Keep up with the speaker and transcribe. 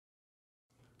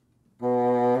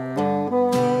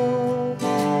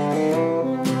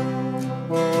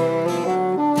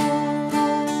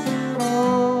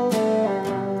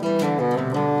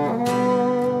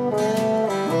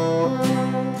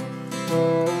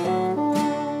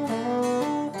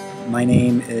My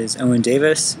name is Owen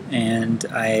Davis, and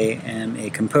I am a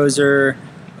composer,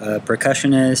 a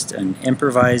percussionist, an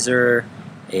improviser,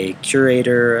 a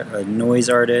curator, a noise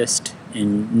artist,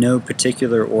 in no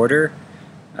particular order.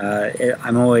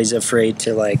 I'm always afraid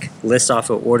to list off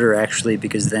an order actually,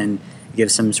 because then it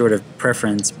gives some sort of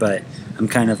preference, but I'm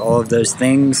kind of all of those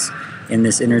things in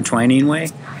this intertwining way.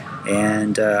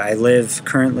 And I live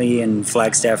currently in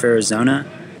Flagstaff, Arizona.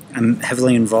 I'm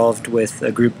heavily involved with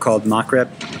a group called Mocrep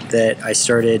that I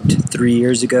started 3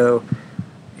 years ago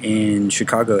in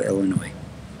Chicago, Illinois.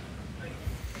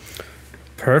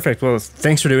 Perfect. Well,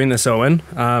 thanks for doing this, Owen.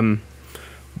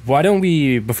 Why don't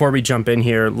we, before we jump in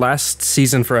here, last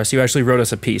season for us, you actually wrote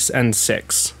us a piece,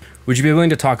 N6. Would you be willing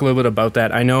to talk a little bit about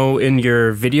that? I know in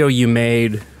your video you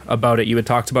made about it, you had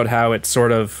talked about how it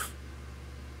sort of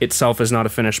itself is not a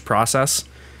finished process,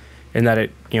 and that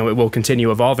it will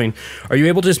continue evolving. Are you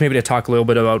able just maybe to talk a little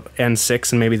bit about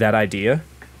N6 and maybe that idea?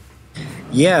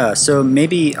 Yeah, so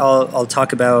maybe I'll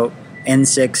talk about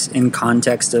N6 in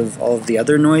context of all of the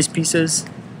other noise pieces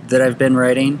that I've been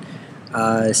writing.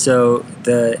 So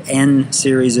the N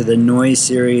series, or the noise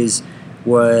series,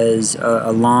 was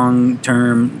a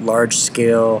long-term,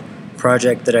 large-scale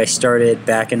project that I started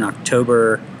back in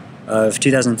October of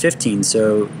 2015,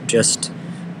 so just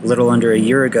a little under a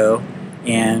year ago.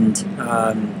 And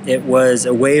it was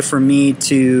a way for me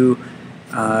to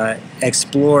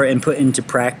explore and put into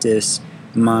practice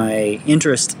my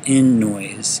interest in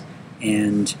noise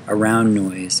and around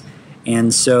noise.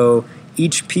 And so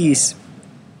each piece,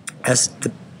 as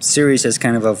the series has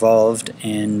kind of evolved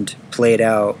and played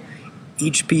out,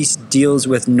 each piece deals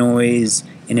with noise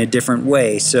in a different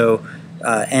way. So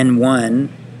N1,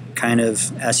 kind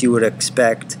of as you would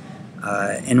expect,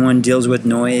 N1 deals with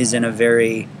noise in a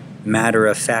very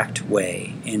matter-of-fact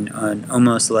way, in an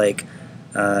almost like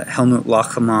Helmut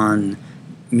Lachenmann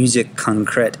music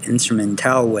concrète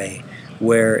instrumental way,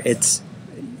 where it's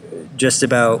just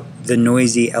about the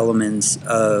noisy elements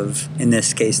of, in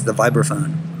this case, the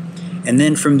vibraphone. And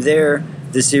then from there,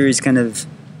 the series it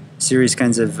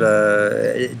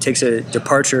takes a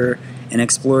departure and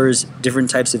explores different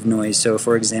types of noise. So,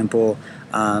 for example,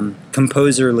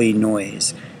 composerly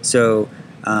noise. So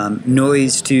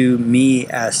noise to me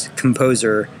as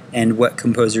composer and what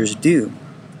composers do.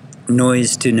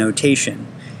 Noise to notation.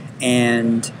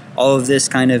 And all of this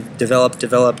kind of developed,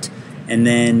 and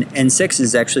then N6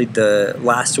 is actually the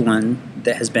last one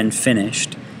that has been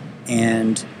finished.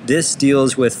 And this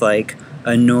deals with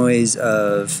a noise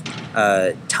of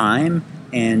time,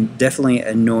 and definitely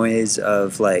a noise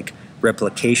of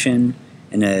replication,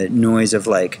 and a noise of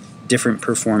different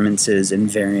performances and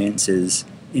variances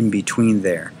in between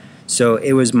there. So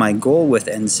it was my goal with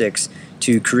N6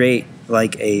 to create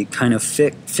a kind of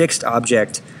fixed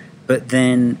object, but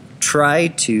then try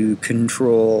to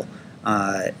control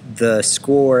the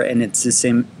score and its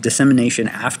dissemination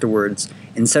afterwards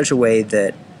in such a way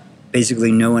that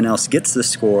basically no one else gets the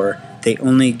score. They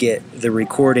only get the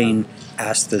recording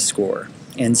as the score.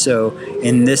 And so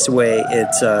in this way,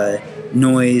 it's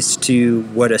noise to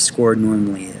what a score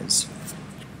normally is.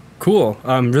 Cool.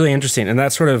 Really interesting. And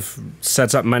that sort of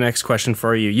sets up my next question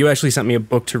for you. You actually sent me a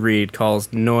book to read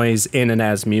called Noise in and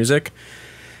As Music.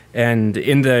 And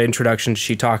in the introduction,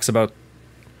 she talks about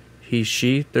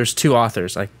there's two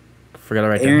authors. I forgot to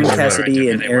write Aaron Cassidy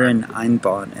and Aaron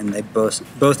Einbaum, and they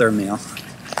both are male.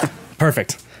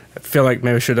 Perfect. I feel like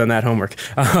maybe I should have done that homework.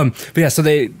 But yeah, so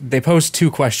they posed two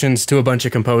questions to a bunch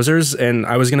of composers, and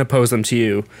I was going to pose them to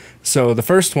you. So the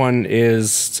first one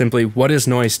is simply, what is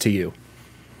noise to you?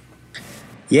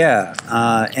 Yeah,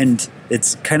 and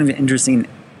it's kind of interesting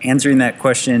answering that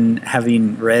question,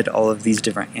 having read all of these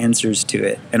different answers to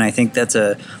it. And I think that's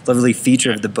a lovely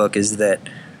feature of the book, is that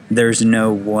there's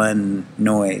no one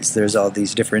noise. There's all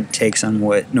these different takes on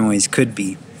what noise could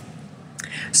be.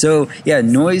 So yeah,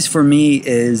 noise for me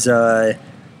is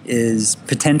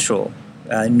potential.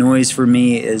 Noise for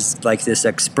me is this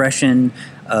expression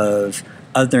of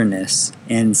otherness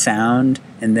in sound,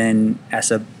 and then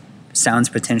as a sound's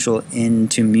potential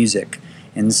into music.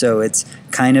 And so it's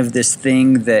kind of this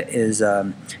thing that is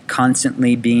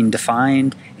constantly being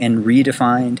defined and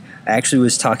redefined. I actually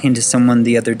was talking to someone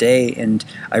the other day, and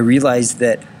I realized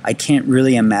that I can't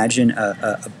really imagine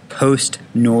a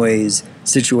post-noise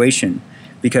situation,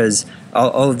 because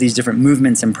all of these different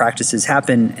movements and practices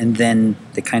happen, and then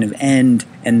they kind of end,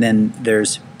 and then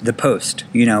there's the post,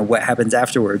 what happens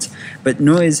afterwards. But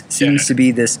noise seems to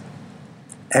be this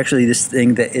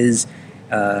thing that is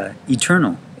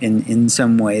eternal in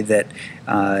some way, that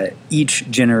each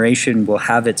generation will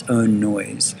have its own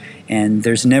noise. And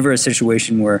there's never a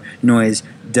situation where noise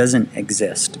doesn't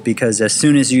exist, because as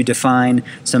soon as you define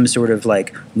some sort of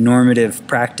like normative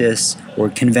practice or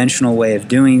conventional way of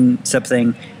doing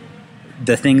something,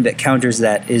 the thing that counters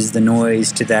that is the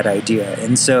noise to that idea.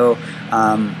 And so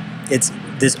it's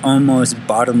this almost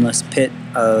bottomless pit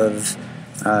of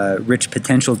rich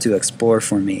potential to explore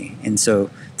for me. And so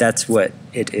that's what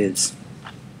it is.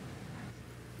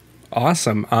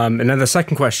 Awesome. And then the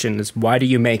second question is, why do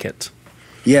you make it?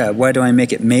 Yeah, why do I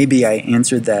make it? Maybe I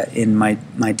answered that in my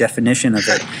definition of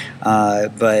it.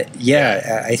 But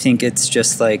yeah, I think it's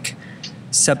just like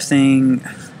something.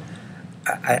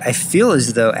 I feel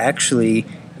as though, actually,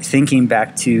 thinking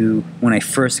back to when I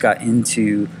first got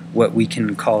into what we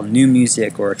can call new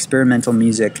music or experimental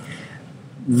music,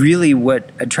 really what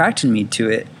attracted me to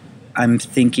it, I'm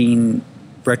thinking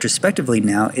retrospectively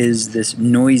now, is this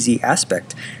noisy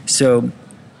aspect. So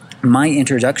my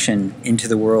introduction into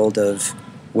the world of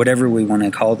whatever we want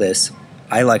to call this,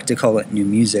 I like to call it new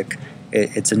music.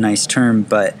 It's a nice term,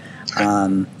 but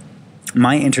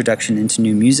my introduction into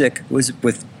new music was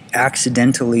with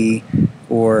accidentally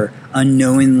or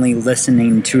unknowingly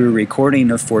listening to a recording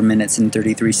of 4 minutes and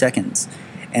 33 seconds.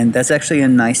 And that's actually a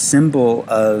nice symbol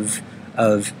of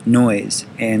noise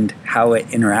and how it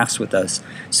interacts with us.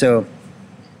 So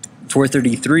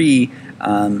 433,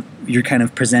 you're kind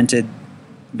of presented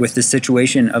with the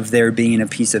situation of there being a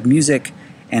piece of music,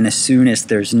 and as soon as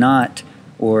there's not,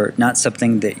 or not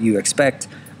something that you expect,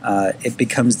 it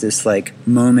becomes this like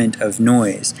moment of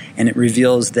noise, and it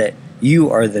reveals that you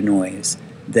are the noise,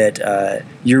 that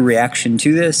your reaction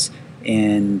to this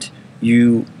and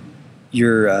your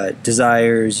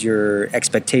desires, your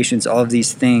expectations, all of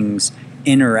these things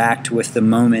interact with the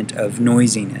moment of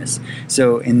noisiness.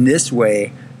 So in this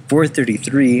way,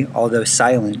 433, although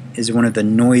silent, is one of the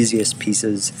noisiest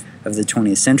pieces of the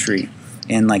 20th century.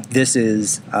 And like, this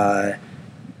is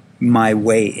my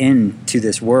way into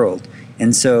this world.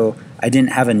 And so I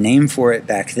didn't have a name for it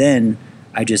back then.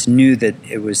 I just knew that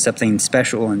it was something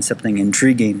special and something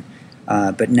intriguing.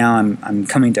 But now I'm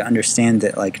coming to understand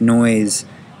that like noise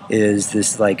is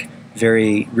this like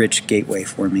very rich gateway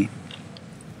for me.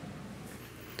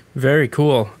 Very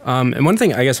cool. And one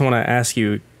thing I guess I want to ask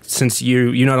you, since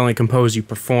you not only compose, you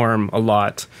perform a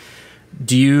lot,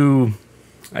 do you,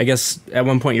 I guess at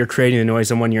one point you're creating the noise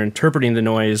and when you're interpreting the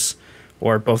noise,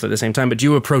 or both at the same time, but do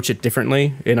you approach it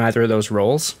differently in either of those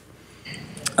roles?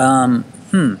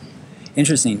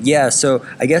 Interesting. Yeah, so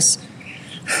I guess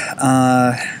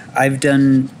I've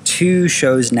done 2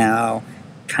 shows now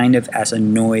kind of as a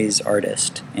noise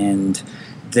artist, and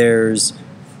there's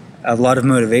a lot of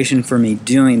motivation for me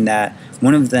doing that.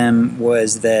 One of them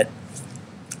was that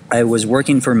I was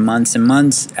working for months and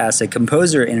months as a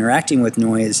composer interacting with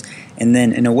noise, and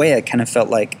then in a way I kind of felt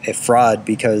like a fraud,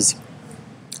 because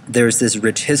there's this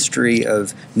rich history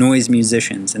of noise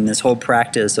musicians and this whole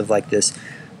practice of like this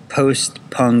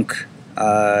post-punk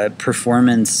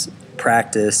performance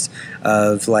practice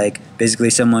of like basically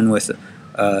someone with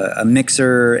a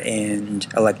mixer and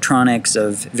electronics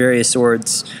of various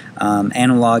sorts,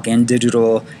 analog and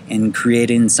digital, and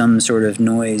creating some sort of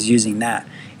noise using that.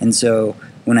 And so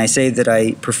when I say that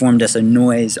I performed as a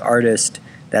noise artist,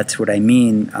 that's what I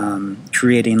mean,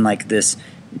 creating like this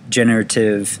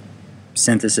generative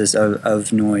synthesis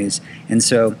of noise. And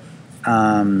so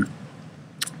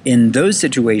in those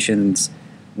situations,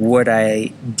 what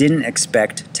I didn't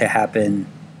expect to happen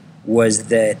was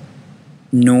that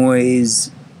noise,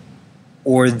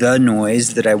 or the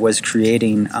noise that I was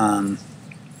creating,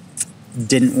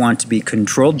 didn't want to be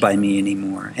controlled by me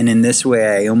anymore. And in this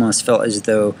way, I almost felt as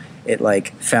though it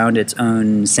like found its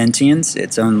own sentience,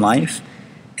 its own life.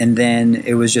 And then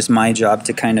it was just my job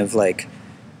to kind of like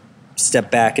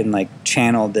step back and like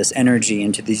channel this energy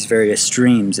into these various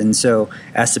streams. And so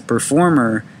as a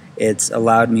performer, it's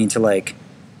allowed me to like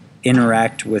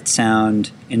interact with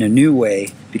sound in a new way,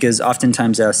 because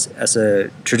oftentimes as a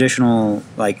traditional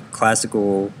like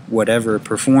classical whatever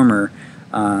performer,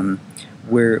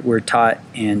 we're taught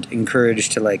and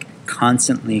encouraged to like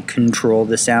constantly control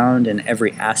the sound and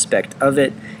every aspect of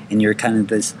it, and you're kind of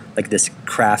this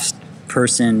crafts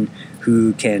person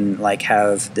who can like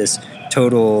have this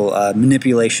total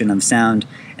manipulation of sound.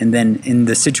 And then in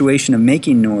the situation of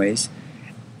making noise,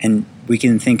 and we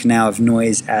can think now of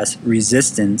noise as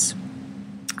resistance,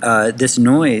 this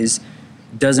noise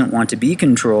doesn't want to be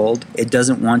controlled. It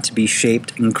doesn't want to be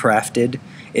shaped and crafted.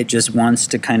 It just wants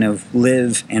to kind of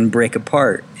live and break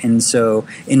apart. And so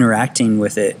interacting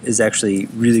with it is actually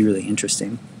really, really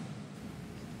interesting.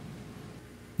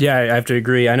 Yeah, I have to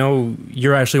agree. I know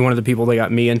you're actually one of the people that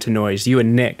got me into noise. You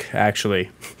and Nick, actually,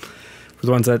 were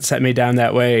the ones that set me down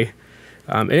that way.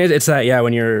 It's that, yeah,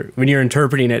 when you're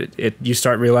interpreting it, you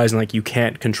start realizing like you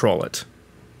can't control it,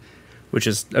 which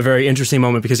is a very interesting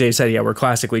moment because they said, yeah, we're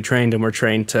classically trained and we're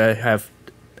trained to have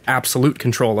absolute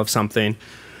control of something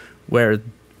where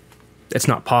it's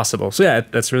not possible. So yeah,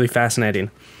 that's really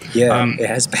fascinating. Yeah, it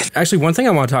has been. Actually, one thing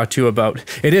I want to talk to you about,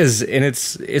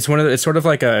 it's sort of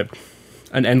like an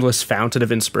endless fountain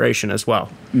of inspiration as well.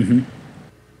 Mm-hmm.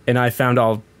 And I found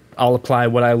I'll apply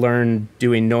what I learned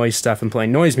doing noise stuff and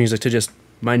playing noise music to just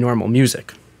my normal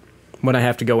music. When I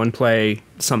have to go and play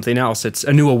something else, it's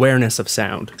a new awareness of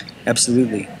sound.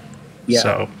 Absolutely. Yeah.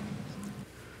 So,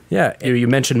 yeah, you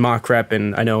mentioned Mocrep,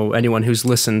 and I know anyone who's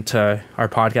listened to our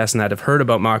podcast and that have heard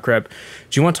about Mocrep.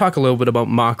 Do you want to talk a little bit about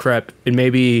Mocrep and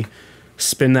maybe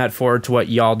spin that forward to what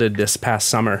y'all did this past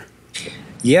summer?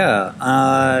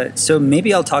 Yeah. So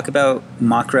maybe I'll talk about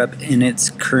Mocrep in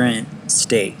its current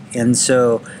state. And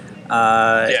so,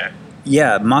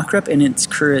 Mocrep in its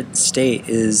current state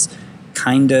is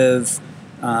kind of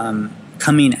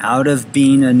coming out of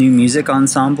being a new music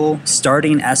ensemble,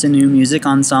 starting as a new music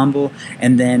ensemble,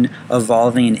 and then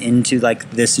evolving into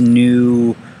like this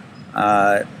new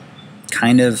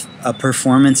kind of a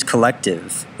performance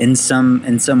collective. In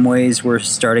some ways, we're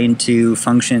starting to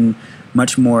function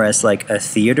much more as like a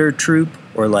theater troupe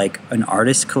or like an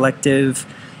artist collective.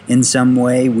 In some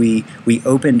way, we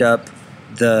opened up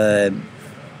the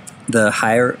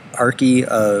hierarchy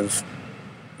of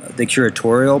the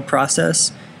curatorial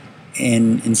process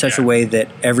in such a way that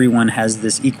everyone has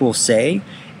this equal say.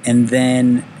 And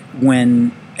then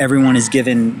when everyone is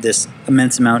given this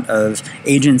immense amount of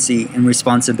agency and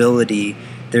responsibility,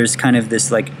 there's kind of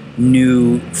this like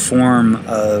new form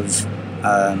of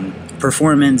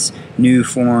performance, new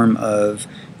form of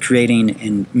creating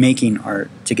and making art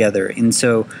together. And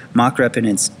so Mocrep in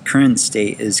its current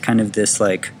state is kind of this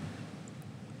like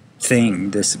thing,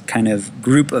 this kind of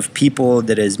group of people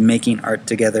that is making art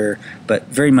together, but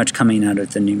very much coming out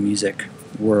of the new music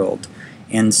world.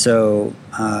 And so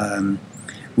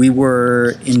we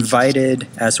were invited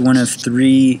as one of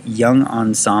 3 young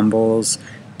ensembles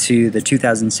to the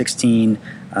 2016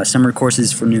 Summer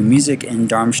Courses for New Music in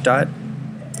Darmstadt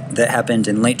that happened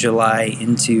in late July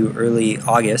into early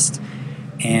August.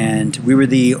 And we were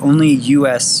the only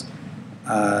U.S.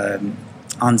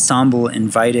 Ensemble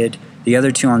invited. The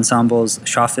other 2 ensembles,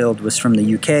 Shawfield was from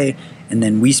the UK, and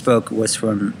then We Spoke was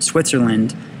from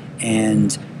Switzerland.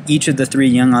 And each of the 3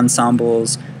 young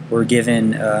ensembles were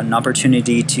given an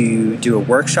opportunity to do a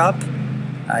workshop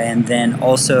and then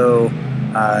also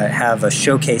have a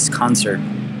showcase concert.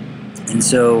 And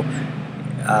so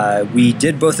we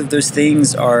did both of those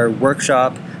things. Our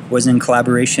workshop was in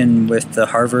collaboration with the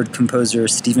Harvard composer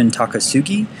Stephen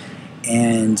Takasugi,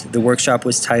 and the workshop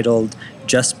was titled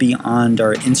Just Beyond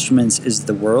Our Instruments is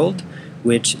the World,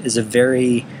 which is a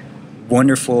very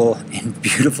wonderful and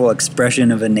beautiful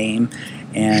expression of a name.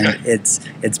 And it's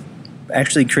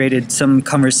actually created some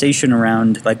conversation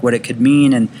around like what it could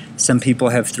mean, and some people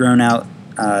have thrown out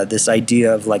this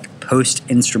idea of like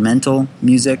post-instrumental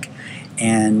music,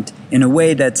 and in a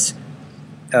way that's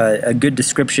a good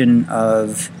description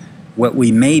of what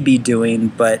we may be doing,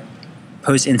 but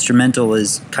post-instrumental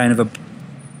is kind of a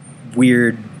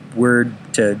weird word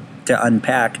to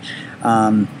unpack.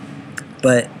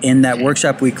 But in that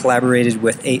workshop, we collaborated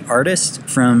with 8 artists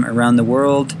from around the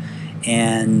world,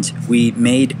 and we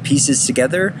made pieces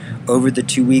together over the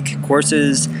 2-week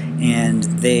courses, and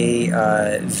they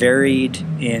varied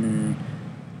in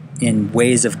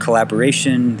ways of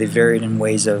collaboration. They varied in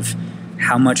ways of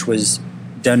how much was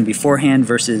done beforehand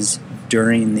versus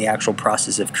during the actual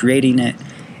process of creating it.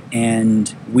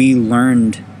 And we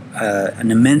learned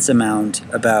an immense amount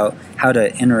about how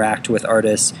to interact with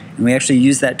artists, and we actually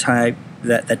used that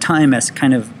time as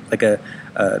kind of like a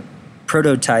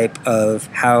prototype of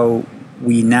how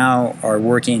we now are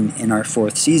working in our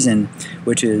 4th season,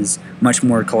 which is much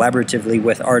more collaboratively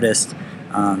with artists,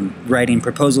 writing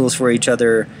proposals for each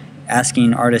other,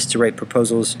 asking artists to write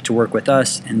proposals to work with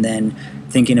us, and then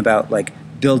thinking about like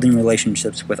building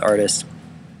relationships with artists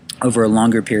over a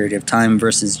longer period of time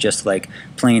versus just like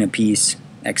playing a piece,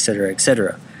 et cetera, et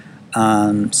cetera.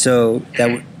 So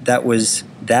that was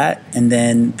that. And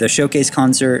then the showcase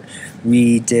concert,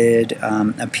 we did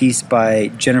a piece by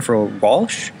Jennifer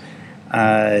Walsh,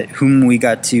 whom we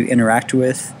got to interact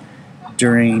with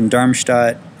during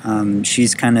Darmstadt.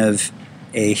 She's kind of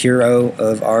a hero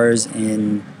of ours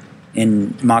in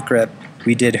Mocrep.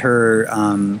 We did her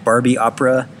Barbie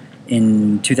opera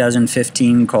in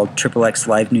 2015 called XXX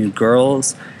Live Nude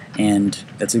Girls, and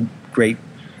that's a great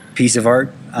piece of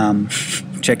art.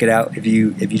 Check it out if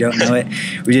you don't know it.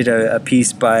 We did a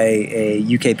piece by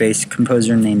a UK-based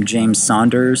composer named James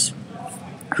Saunders,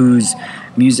 whose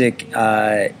music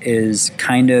is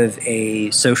kind of a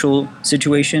social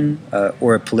situation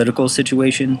or a political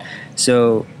situation.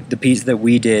 So the piece that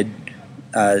we did,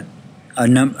 a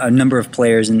number of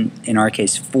players, in our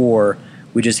case 4,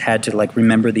 we just had to like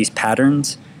remember these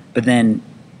patterns. But then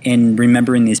in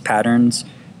remembering these patterns,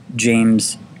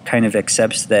 James kind of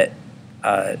accepts that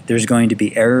there's going to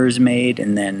be errors made,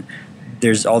 and then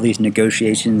there's all these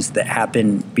negotiations that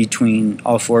happen between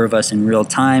all 4 of us in real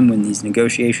time when these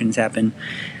negotiations happen.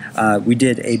 We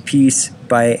did a piece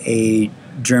by a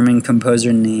German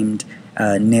composer named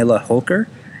Nela Holker,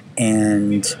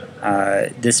 and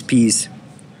this piece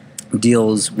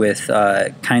deals with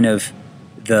kind of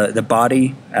the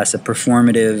body as a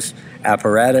performative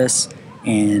apparatus,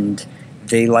 and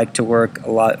they like to work a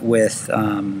lot with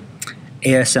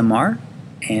ASMR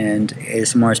and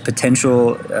ASMR's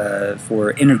potential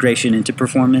for integration into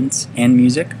performance and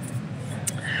music.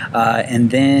 And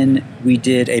then we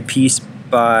did a piece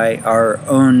by our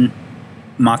own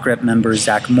Mocrep member,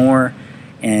 Zach Moore,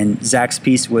 and Zach's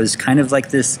piece was kind of like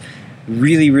this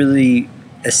really, really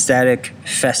aesthetic,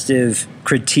 festive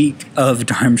critique of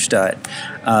Darmstadt.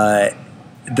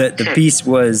 The piece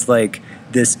was like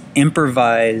this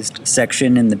improvised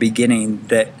section in the beginning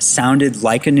that sounded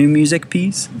like a new music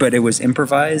piece, but it was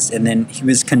improvised, and then he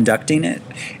was conducting it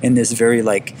in this very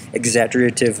like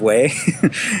exaggerative way.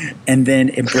 And then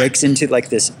it breaks into like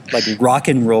this like rock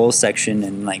and roll section,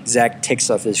 and like Zach takes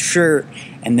off his shirt,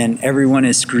 and then everyone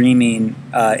is screaming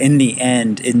in the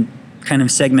end in kind of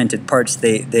segmented parts.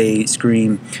 They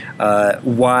scream,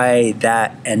 why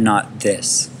that and not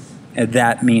this?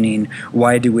 That meaning,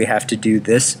 why do we have to do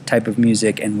this type of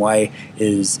music, and why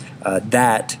is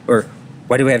that, or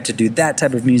why do we have to do that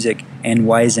type of music, and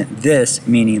why isn't this,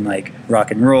 meaning like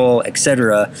rock and roll,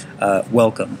 etc.,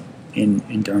 welcome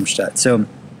in Darmstadt? So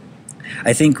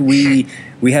I think we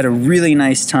had a really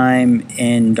nice time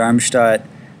in Darmstadt.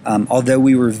 Although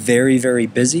we were very, very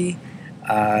busy,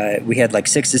 we had like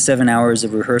 6 to 7 hours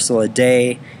of rehearsal a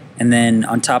day, and then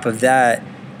on top of that,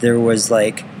 there was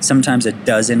like sometimes a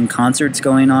dozen concerts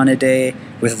going on a day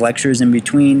with lectures in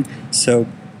between. So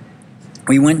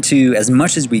we went to as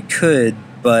much as we could,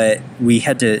 but we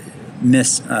had to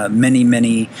miss many,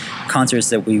 many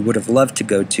concerts that we would have loved to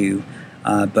go to.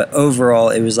 But overall,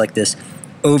 it was like this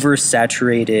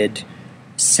oversaturated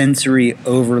sensory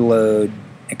overload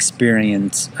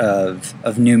experience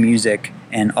of new music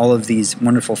and all of these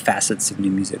wonderful facets of new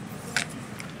music.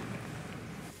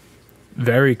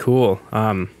 Very cool.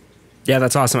 Yeah,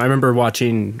 that's awesome. I remember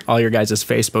watching all your guys'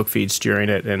 Facebook feeds during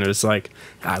it, and it was like,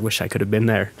 I wish I could have been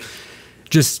there.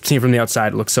 Just seeing from the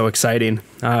outside, it looks so exciting.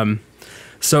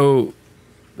 So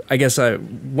I guess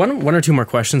one or two more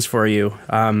questions for you.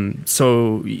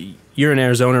 So you're in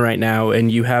Arizona right now,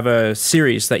 and you have a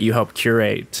series that you help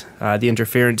curate, the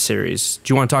Interference series.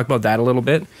 Do you want to talk about that a little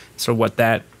bit? So what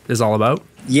that is all about?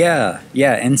 Yeah.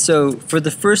 And so for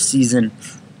the first season,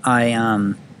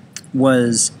 I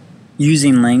was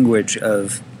using language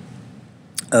of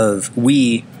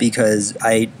we, because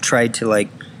I tried to like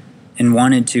and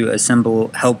wanted to assemble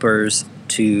helpers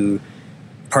to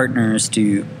partners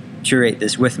to curate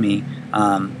this with me,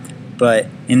 but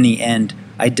in the end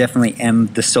I definitely am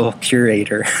the sole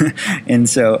curator. And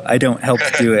so I don't help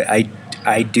do it,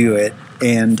 I do it,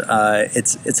 and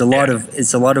it's a lot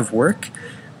of work,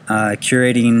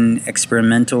 curating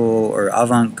experimental or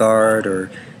avant-garde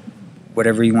or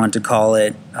whatever you want to call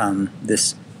it,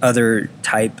 this other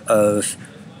type of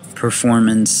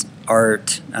performance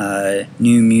art,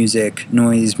 new music,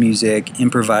 noise music,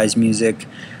 improvised music,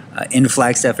 in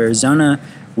Flagstaff, Arizona,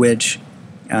 which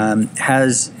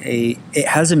has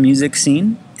a music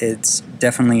scene. It's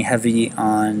definitely heavy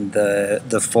on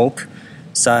the folk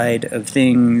side of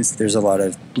things. There's a lot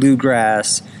of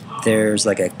bluegrass. There's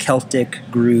like a Celtic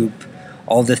group.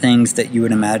 All the things that you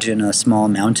would imagine a small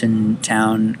mountain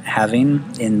town having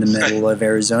in the middle of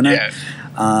Arizona.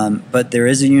 Yeah. But there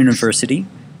is a university,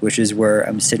 which is where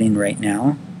I'm sitting right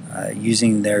now,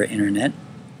 using their internet.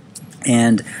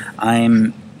 And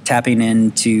I'm tapping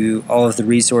into all of the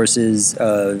resources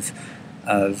of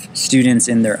students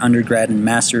in their undergrad and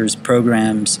master's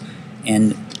programs,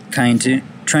 and trying to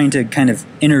kind of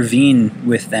intervene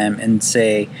with them and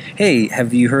say, hey,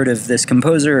 have you heard of this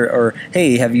composer? Or,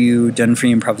 hey, have you done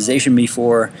free improvisation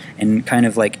before? And kind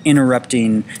of like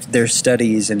interrupting their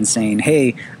studies and saying,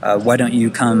 hey, why don't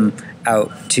you come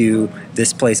out to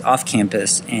this place off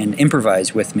campus and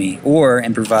improvise with me, or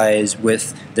improvise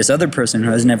with this other person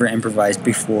who has never improvised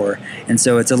before. And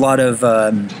so it's a lot of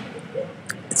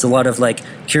it's a lot of like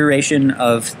curation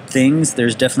of things.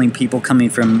 There's definitely people coming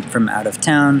from out of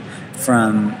town,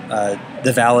 from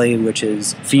the Valley, which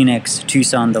is Phoenix,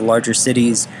 Tucson, the larger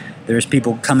cities. There's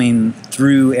people coming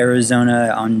through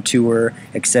Arizona on tour,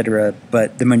 etc.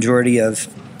 But the majority of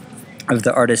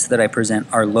the artists that I present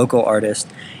are local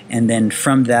artists. And then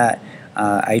from that,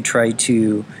 I try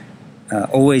to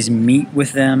always meet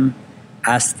with them,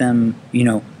 ask them,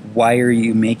 why are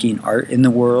you making art in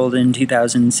the world in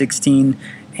 2016?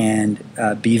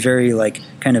 And be very like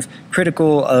kind of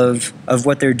critical of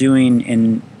what they're doing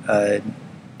in a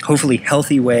hopefully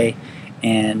healthy way,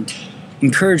 and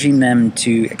encouraging them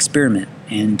to experiment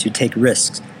and to take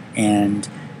risks, and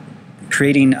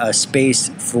creating a space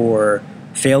for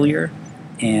failure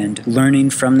and learning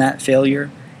from that failure.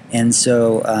 And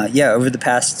so, over the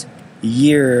past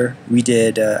year,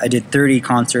 I did 30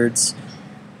 concerts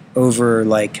over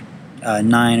like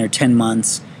 9 or 10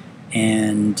 months,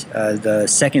 and the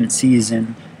second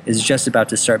season is just about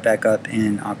to start back up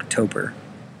in October.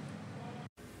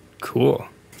 Cool.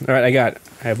 All right,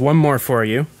 I have one more for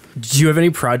you. Do you have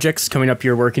any projects coming up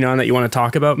you're working on that you want to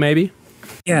talk about, maybe?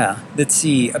 Yeah, let's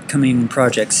see, upcoming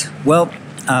projects. Well,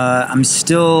 I'm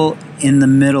still in the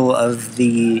middle of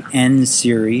the N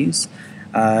series.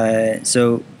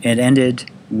 So it ended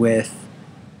with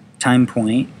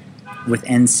Timepoint, with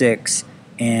N6,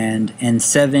 and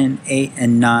N7, 8,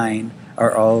 and 9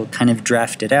 are all kind of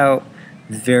drafted out,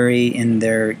 very in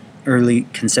their early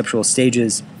conceptual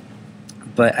stages.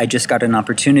 But I just got an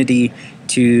opportunity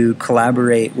to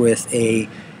collaborate with a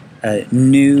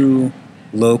new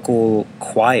local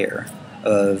choir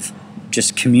of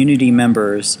just community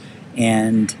members,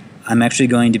 and I'm actually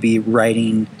going to be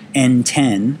writing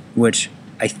N10, which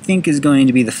I think is going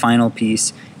to be the final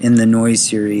piece in the Noise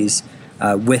series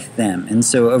with them. And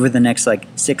so over the next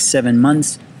 6-7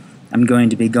 months, I'm going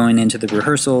to be going into the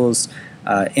rehearsals,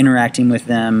 interacting with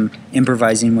them,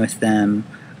 improvising with them,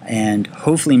 and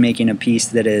hopefully making a piece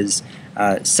that is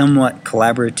somewhat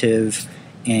collaborative.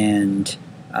 And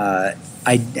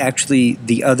I actually,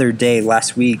 the other day,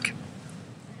 last week,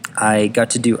 I got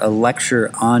to do a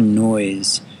lecture on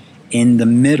noise in the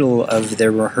middle of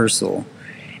their rehearsal.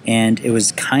 And it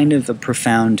was kind of a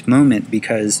profound moment,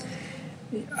 because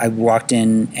I walked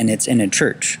in, and it's in a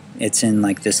church. It's in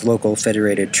this local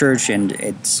federated church, and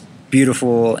it's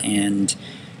beautiful. And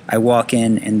I walk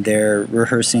in, and they're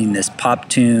rehearsing this pop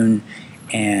tune,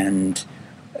 and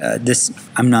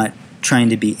I'm not trying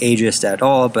to be ageist at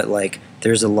all, but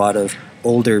there's a lot of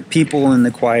older people in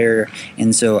the choir,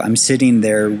 and so I'm sitting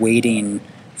there waiting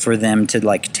for them to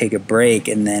take a break,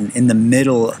 and then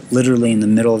literally in the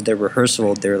middle of their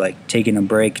rehearsal, they're taking a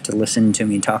break to listen to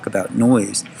me talk about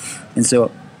noise. And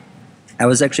so I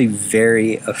was actually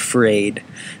very afraid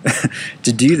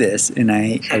to do this, and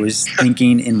I was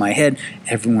thinking in my head,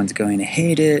 everyone's going to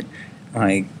hate it,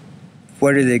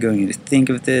 what are they going to think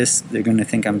of this? They're going to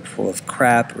think I'm full of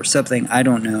crap or something, I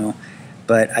don't know.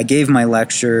 But I gave my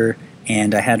lecture,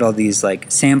 and I had all these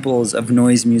samples of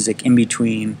noise music in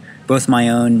between, both my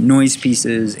own noise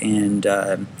pieces and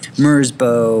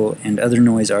Mersbo and other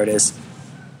noise artists.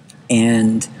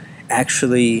 And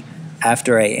actually,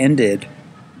 after I ended,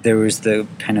 there was the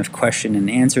kind of question and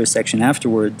answer section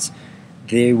afterwards.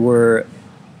 They were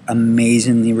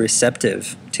amazingly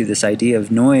receptive to this idea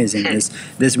of noise. And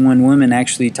this one woman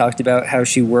actually talked about how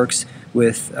she works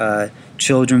with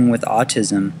children with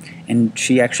autism, and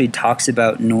she actually talks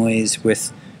about noise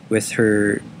with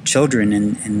her children,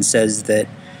 and says that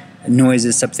noise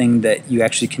is something that you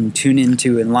actually can tune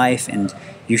into in life, and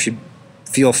you should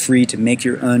feel free to make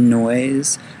your own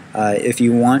noise if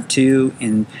you want to.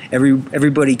 And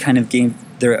everybody kind of gave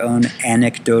their own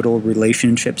anecdotal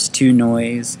relationships to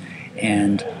noise,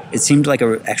 and it seemed like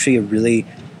actually a really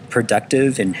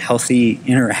productive and healthy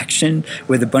interaction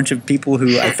with a bunch of people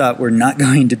who I thought were not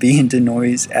going to be into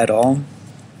noise at all.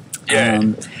 Yeah.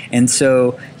 And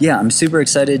so, I'm super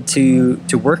excited to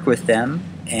work with them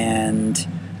and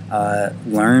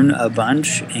learn a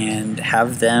bunch and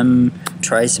have them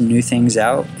try some new things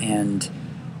out. And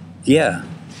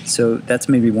so that's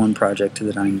maybe one project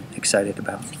that I'm excited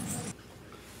about.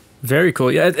 Very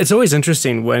cool. Yeah, it's always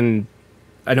interesting when,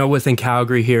 I know within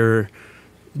Calgary here,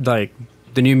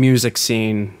 the new music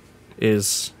scene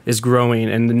is growing,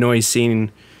 and the noise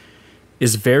scene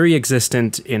is very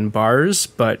existent in bars,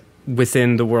 but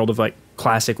within the world of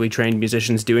classically trained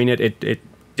musicians doing it, it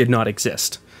did not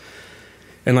exist.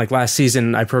 And last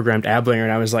season, I programmed Ablinger,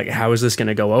 and I was like, how is this going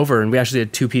to go over? And we actually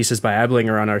had 2 pieces by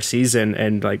Ablinger on our season,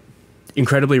 and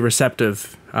incredibly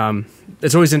receptive.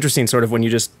 It's always interesting sort of when you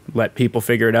just let people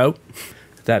figure it out.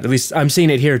 That at least I'm seeing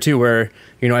it here too, where,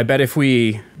 I bet if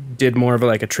we did more of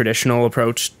a traditional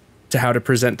approach to how to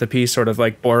present the piece, sort of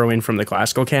like borrowing from the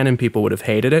classical canon, people would have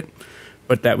hated it,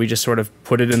 but that we just sort of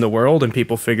put it in the world and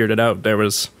people figured it out. There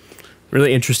was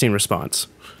really interesting response.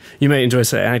 You might enjoy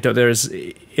this anecdote.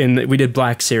 We did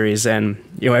Black Series, and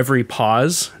every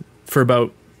pause for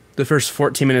about the first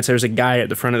 14 minutes, there was a guy at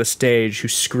the front of the stage who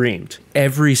screamed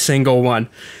every single one.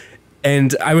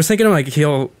 And I was thinking,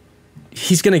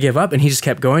 he's going to give up, and he just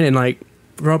kept going. And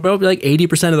about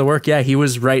 80% of the work, he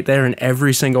was right there in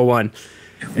every single one.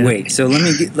 Wait, so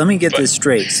let me get this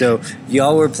straight. So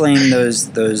y'all were playing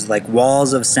those like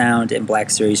walls of sound in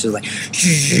Black Series, so like,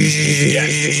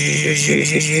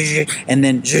 and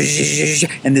then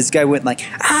and this guy went like,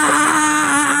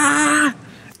 ah.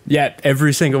 Yeah,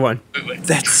 every single one.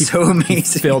 That's so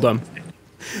amazing. Filled them.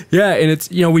 Yeah, and it's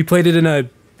we played it in a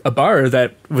bar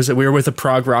we were with a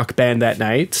prog rock band that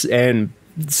night, and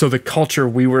so the culture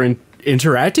we were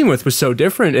interacting with was so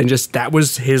different, and just that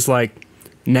was his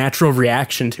natural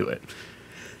reaction to it.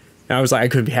 And I was like, I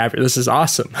couldn't be happier. This is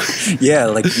awesome.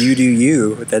 Yeah, you do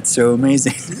you. That's so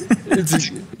amazing.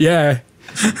 Yeah.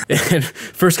 And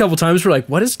first couple times we're like,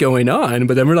 what is going on?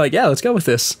 But then we're like, yeah, let's go with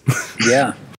this.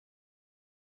 Yeah.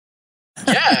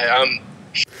 Yeah.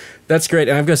 That's great.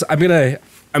 And I'm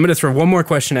gonna throw one more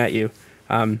question at you.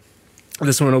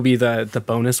 This one will be the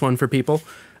bonus one for people.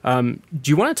 Do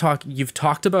you want to talk? You've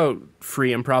talked about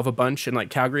free improv a bunch, and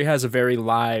Calgary has a very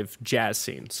live jazz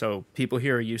scene, so people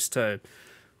here are used to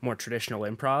more traditional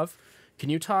improv. Can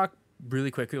you talk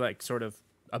really quickly, sort of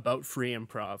about free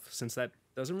improv, since that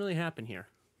doesn't really happen here?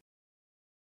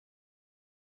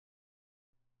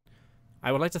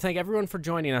 I would like to thank everyone for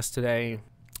joining us today.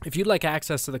 If you'd like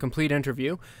access to the complete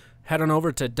interview, head on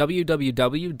over to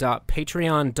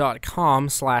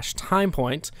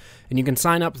www.patreon.com/timepoint, and you can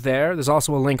sign up there. There's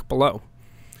also a link below.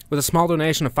 With a small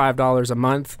donation of $5 a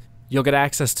month, you'll get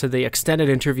access to the extended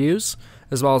interviews,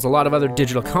 as well as a lot of other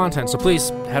digital content. So please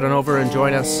head on over and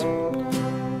join us.